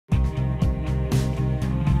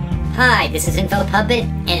Hi, this is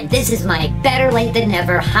InfoPuppet, and this is my better late than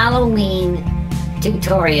never Halloween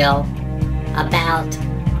tutorial about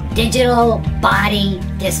digital body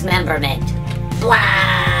dismemberment.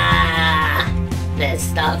 Blah! This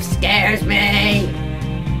stuff scares me.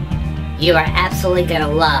 You are absolutely gonna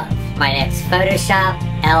love my next Photoshop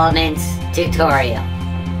Elements tutorial.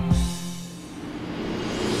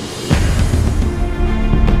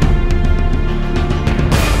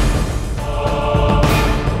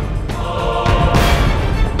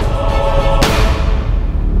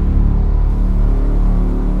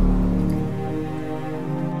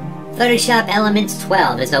 Photoshop Elements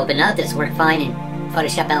 12 is open up. This worked fine in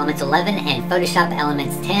Photoshop Elements 11 and Photoshop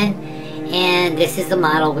Elements 10. And this is the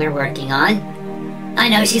model we're working on. I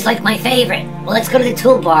know, she's like my favorite. Well, let's go to the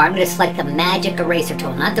toolbar. I'm going to select the Magic Eraser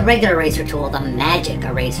tool. Not the regular eraser tool, the Magic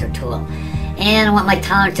Eraser tool. And I want my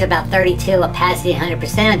tolerance to about 32, opacity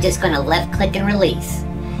 100%. I'm just going to left click and release.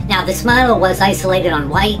 Now, this model was isolated on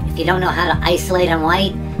white. If you don't know how to isolate on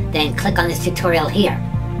white, then click on this tutorial here.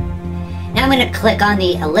 Now I'm going to click on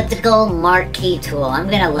the elliptical marquee tool. I'm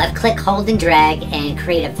going to left click, hold and drag and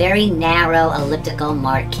create a very narrow elliptical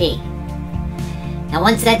marquee. Now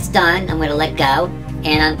once that's done, I'm going to let go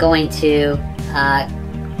and I'm going to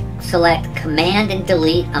select Command and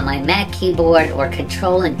Delete on my Mac keyboard or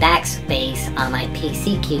Control and Backspace on my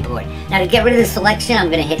PC keyboard. Now to get rid of the selection, I'm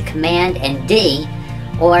going to hit Command and D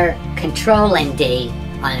or Control and D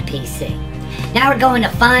on a PC. Now we're going to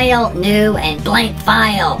File, New and Blank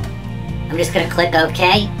File. I'm just going to click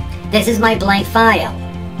OK. This is my blank file.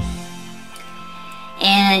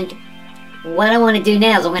 And what I want to do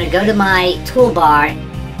now is I'm going to go to my toolbar.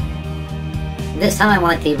 This time I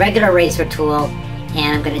want the regular eraser tool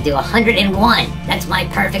and I'm going to do 101. That's my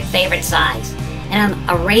perfect favorite size. And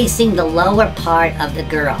I'm erasing the lower part of the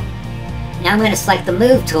girl. Now I'm going to select the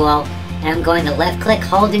Move tool and I'm going to left click,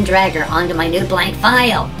 hold and drag her onto my new blank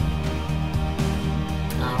file.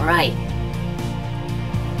 Alright.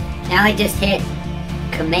 Now I just hit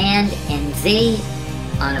Command and Z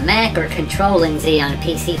on a Mac or Control and Z on a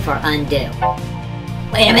PC for undo.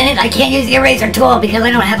 Wait a minute, I can't use the eraser tool because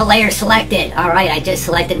I don't have a layer selected. Alright, I just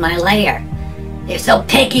selected my layer. They're so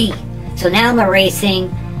picky. So now I'm erasing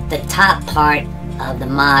the top part of the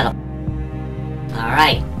model.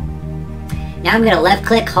 Alright. Now I'm going to left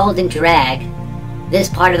click, hold and drag this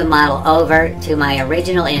part of the model over to my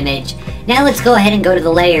original image. Now let's go ahead and go to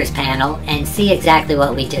the layers panel and see exactly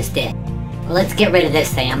what we just did. Well, let's get rid of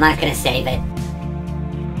this thing. I'm not going to save it.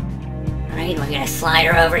 Alright, we're going to slide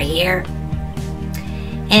her over here.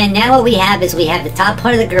 And now what we have is we have the top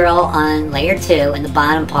part of the girl on layer 2 and the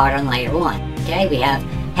bottom part on layer 1. Okay, we have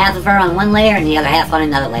half of her on one layer and the other half on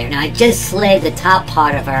another layer. Now I just slid the top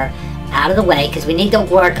part of her out of the way because we need to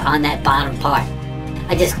work on that bottom part.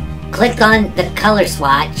 I just clicked on the color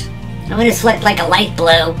swatch. I'm going to select like a light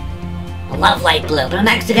blue. I love light blue, but I'm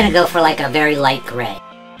actually going to go for like a very light gray.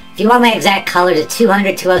 If you want my exact colors, it's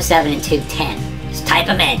 200, 207, and 210. Just type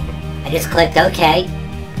them in. I just clicked OK.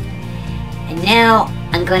 And now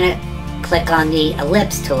I'm going to click on the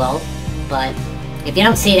ellipse tool, but if you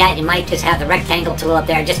don't see that, you might just have the rectangle tool up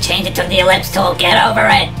there. Just change it to the ellipse tool. Get over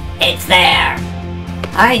it. It's there.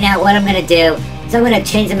 Alright, now what I'm going to do is I'm going to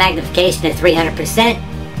change the magnification to 300%.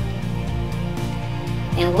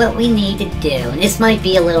 And what we need to do, and this might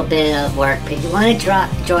be a little bit of work, but you want to draw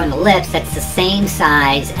an ellipse that's the same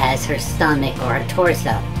size as her stomach or her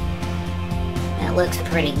torso. That looks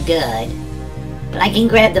pretty good. But I can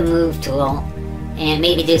grab the Move tool and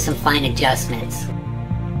maybe do some fine adjustments.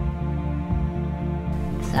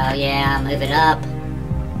 So yeah, move it up.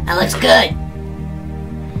 That looks good.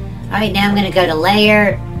 Alright, now I'm going to go to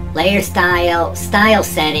Layer, Layer Style, Style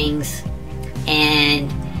Settings,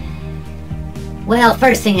 and well,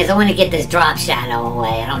 first thing is I want to get this drop shadow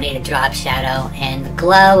away. I don't need a drop shadow. And the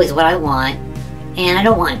glow is what I want. And I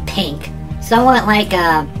don't want pink. So I want like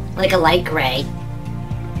a light gray.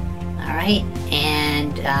 Alright.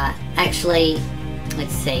 And actually,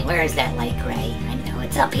 let's see. Where is that light gray? I know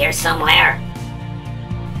it's up here somewhere.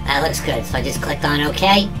 That looks good. So I just clicked on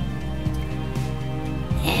OK.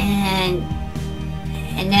 And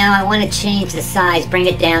now I want to change the size. Bring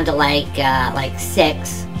it down to like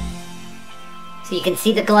 6. So you can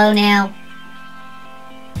see the glow now.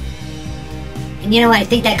 And you know what, I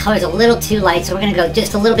think that color's a little too light, so we're going to go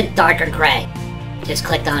just a little bit darker gray. Just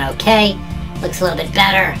clicked on OK. Looks a little bit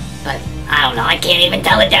better, but I don't know, I can't even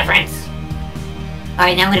tell the difference.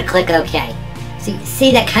 Alright, now I'm going to click OK. So you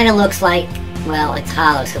see that kind of looks like, well, it's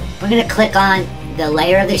hollow. So we're going to click on the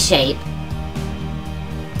layer of the shape.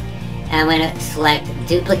 And I'm going to select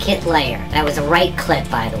Duplicate Layer. That was a right click,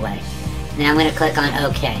 by the way. Now I'm going to click on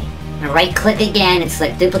OK. gonna right click again and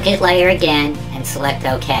select duplicate layer again and select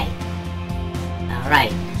OK.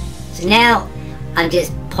 Alright, so now I'm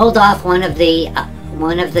just pulled off one of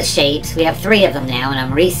the shapes. We have 3 of them now, and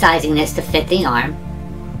I'm resizing this to fit the arm.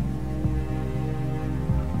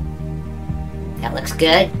 That looks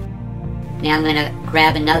good. Now I'm gonna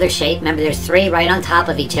grab another shape. Remember, there's 3 right on top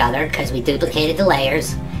of each other because we duplicated the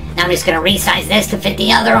layers. Now I'm just gonna resize this to fit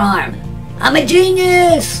the other arm. I'm a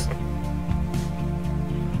genius!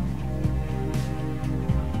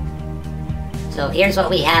 So here's what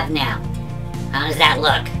we have now. How does that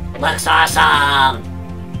look? Looks awesome!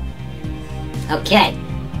 Okay.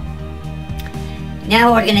 Now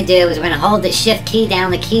what we're going to do is we're going to hold the shift key down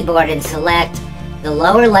the keyboard and select the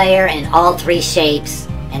lower layer and all 3 shapes,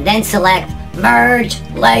 and then select merge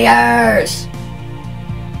layers.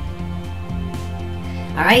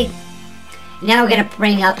 Alright. Now we're going to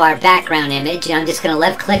bring up our background image, and I'm just going to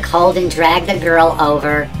left click, hold, and drag the girl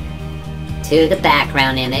over to the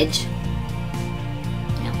background image.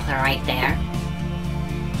 And put her right there.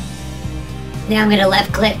 Now I'm going to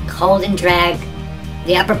left click, hold, and drag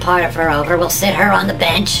the upper part of her over. We'll sit her on the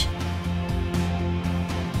bench.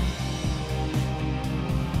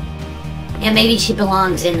 And maybe she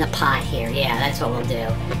belongs in the pot here. Yeah, that's what we'll do.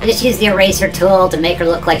 We'll just use the eraser tool to make her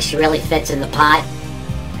look like she really fits in the pot.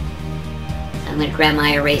 I'm going to grab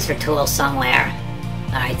my eraser tool somewhere.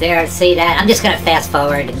 Alright, there, see that? I'm just going to fast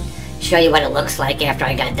forward and show you what it looks like after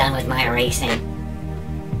I got done with my erasing.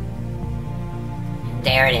 And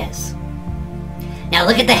there it is. Now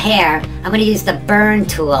look at the hair. I'm going to use the burn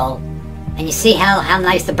tool. And you see how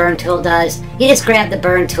nice the burn tool does? You just grab the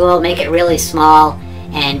burn tool, make it really small,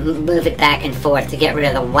 and move it back and forth to get rid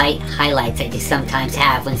of the white highlights that you sometimes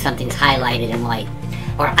have when something's highlighted in white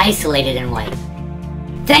or isolated in white.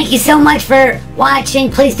 Thank you so much for watching.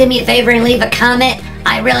 Please do me a favor and leave a comment.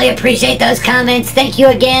 I really appreciate those comments. Thank you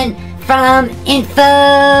again from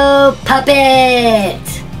InfoPuppet.